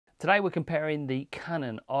Today we're comparing the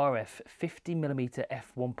Canon RF 50mm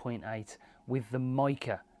f1.8 with the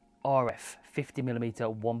Meike RF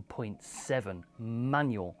 50mm 1.7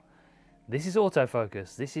 manual. This is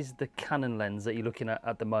autofocus. This is the Canon lens that you're looking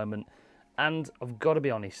at the moment, and I've got to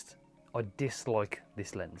be honest, I dislike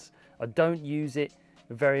this lens. I don't use it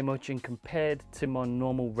very much, and compared to my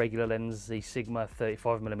normal regular lens, the Sigma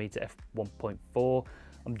 35mm f1.4,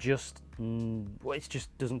 it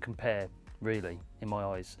just doesn't compare really in my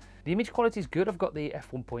eyes. The image quality is good. I've got the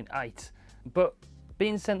f1.8, but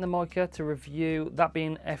being sent the Meike to review, that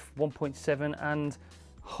being f1.7 and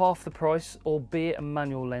half the price, albeit a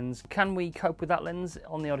manual lens, can we cope with that lens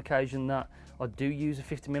on the odd occasion that I do use a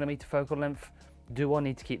 50mm focal length? Do I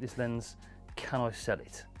need to keep this lens? Can I sell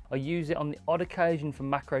it? I use it on the odd occasion for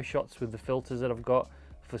macro shots with the filters that I've got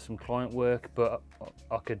for some client work, but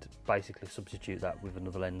I could basically substitute that with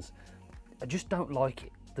another lens. I just don't like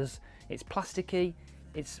it. It's plasticky,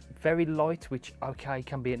 it's very light, which okay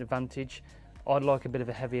can be an advantage. I'd like a bit of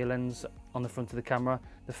a heavier lens on the front of the camera.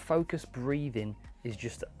 The focus breathing is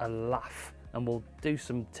just a laugh, and we'll do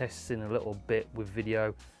some tests in a little bit with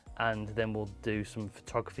video, and then we'll do some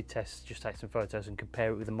photography tests, just take some photos and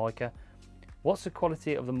compare it with the Meike. What's the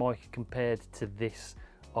quality of the Meike compared to this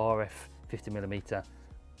RF 50mm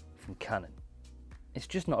from Canon? It's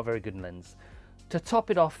just not a very good lens. To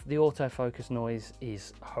top it off, the autofocus noise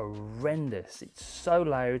is horrendous. It's so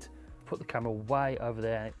loud. Put the camera way over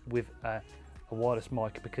there with a wireless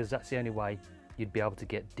mic, because that's the only way you'd be able to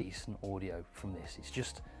get decent audio from this.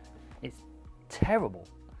 It's terrible.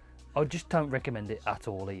 I just don't recommend it at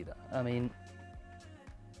all either. I mean,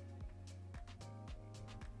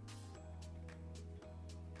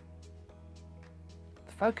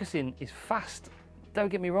 the focusing is fast, don't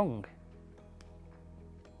get me wrong.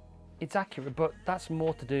 It's accurate, but that's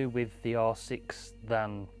more to do with the R6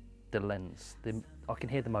 than the lens. I can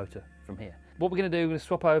hear the motor from here. What we're going to do, we're going to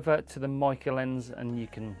swap over to the Meike lens and you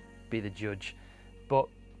can be the judge. But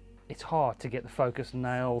it's hard to get the focus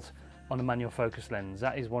nailed on a manual focus lens.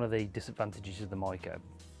 That is one of the disadvantages of the Meike.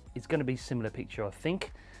 It's going to be a similar picture, I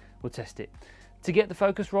think. We'll test it. To get the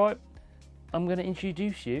focus right, I'm going to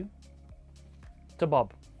introduce you to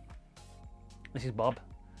Bob. This is Bob.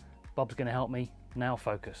 Bob's going to help me nail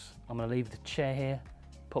focus. I'm going to leave the chair here,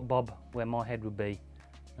 put Bob where my head would be,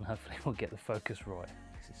 and hopefully we'll get the focus right.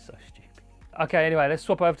 This is so stupid. Okay, anyway, let's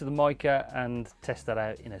swap over to the Meike and test that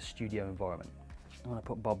out in a studio environment. I'm going to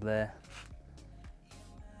put Bob there,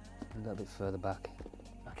 a little bit further back.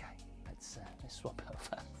 Okay, let's swap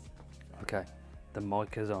over. Okay, the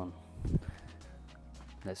Meike's on.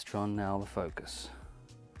 Let's try and nail the focus.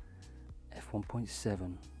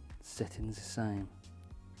 f1.7, settings the same.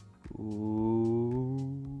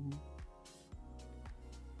 Ooh.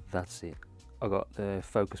 That's it. I got the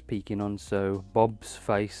focus peaking on, so Bob's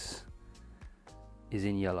face is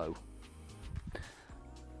in yellow.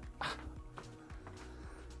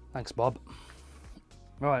 Thanks, Bob.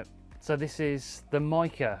 Right, so this is the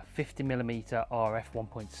Meike 50mm RF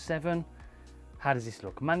 1.7. How does this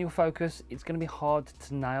look? Manual focus. It's going to be hard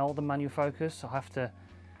to nail the manual focus. I have to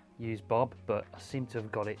use Bob, but I seem to have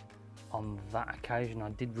got it on that occasion. I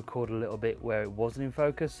did record a little bit where it wasn't in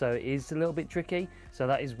focus, so it is a little bit tricky. So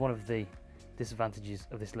that is one of the disadvantages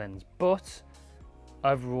of this lens. But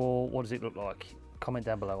overall, what does it look like? Comment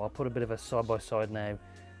down below. I'll put a bit of a side-by-side now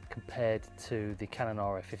compared to the Canon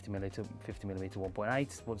RF 50mm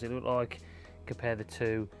 1.8. What does it look like? Compare the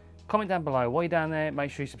two. Comment down below. While you're down there,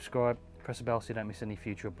 make sure you subscribe, press the bell so you don't miss any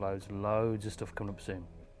future uploads. Loads of stuff coming up soon.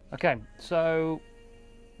 Okay, so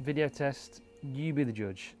video test, you be the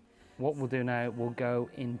judge. What we'll do now, we'll go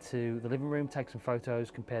into the living room, take some photos,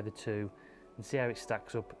 compare the two, and see how it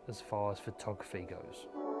stacks up as far as photography goes.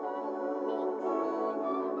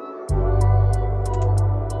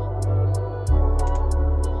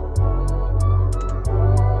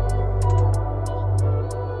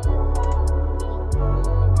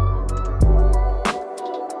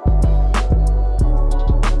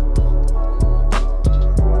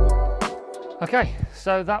 Okay,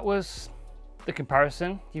 so that was the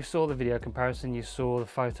comparison. You saw the video comparison, you saw the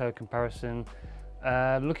photo comparison.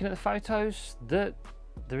 Looking at the photos, is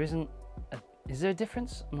there a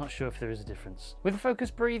difference? I'm not sure if there is a difference. With the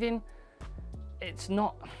focus breathing,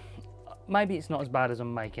 maybe it's not as bad as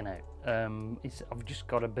I'm making out. I've just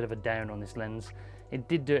got a bit of a down on this lens. It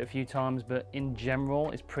did do it a few times, but in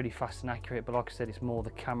general, it's pretty fast and accurate. But like I said, it's more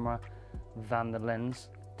the camera than the lens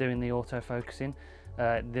doing the autofocusing.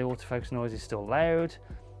 The autofocus noise is still loud.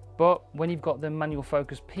 But when you've got the manual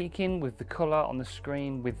focus peaking with the colour on the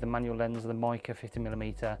screen with the manual lens, the Meike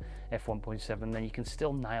 50mm f1.7, then you can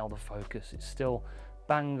still nail the focus. It's still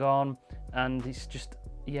bang on, and it's just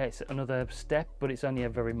yeah, it's another step, but it's only a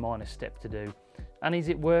very minor step to do. And is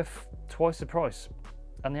it worth twice the price?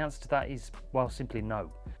 And the answer to that is, well, simply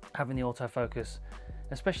no. Having the autofocus,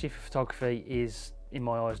 especially for photography, is, in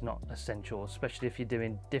my eyes, not essential, especially if you're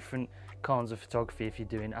doing different kinds of photography. If you're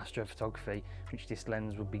doing astrophotography, which this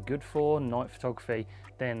lens would be good for, night photography,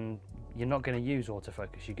 then you're not going to use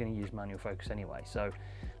autofocus, you're going to use manual focus anyway. So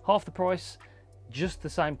half the price, just the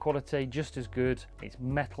same quality, just as good. It's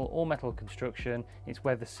metal, all metal construction, it's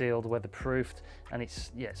weather sealed, weather proofed, and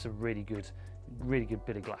it's, yeah, it's a really good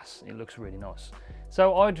bit of glass. It looks really nice.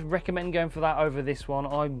 So I'd recommend going for that over this one.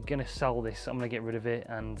 I'm gonna sell this, I'm gonna get rid of it,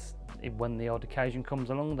 and when the odd occasion comes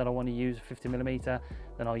along that I want to use a 50mm,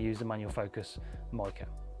 then I'll use the manual focus Meike.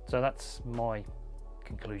 So that's my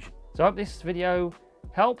conclusion. So I hope this video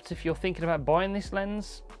helped. If you're thinking about buying this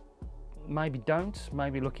lens, maybe don't,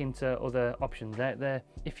 maybe look into other options out there.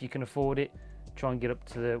 If you can afford it, try and get up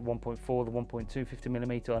to the 1.4, the 1.2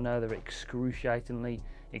 50mm. I know they're excruciatingly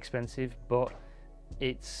expensive, but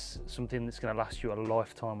it's something that's going to last you a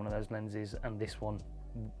lifetime, one of those lenses, and this one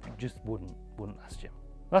just wouldn't last you.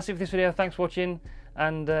 That's it for this video. Thanks for watching,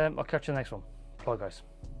 and I'll catch you in the next one. Bye guys.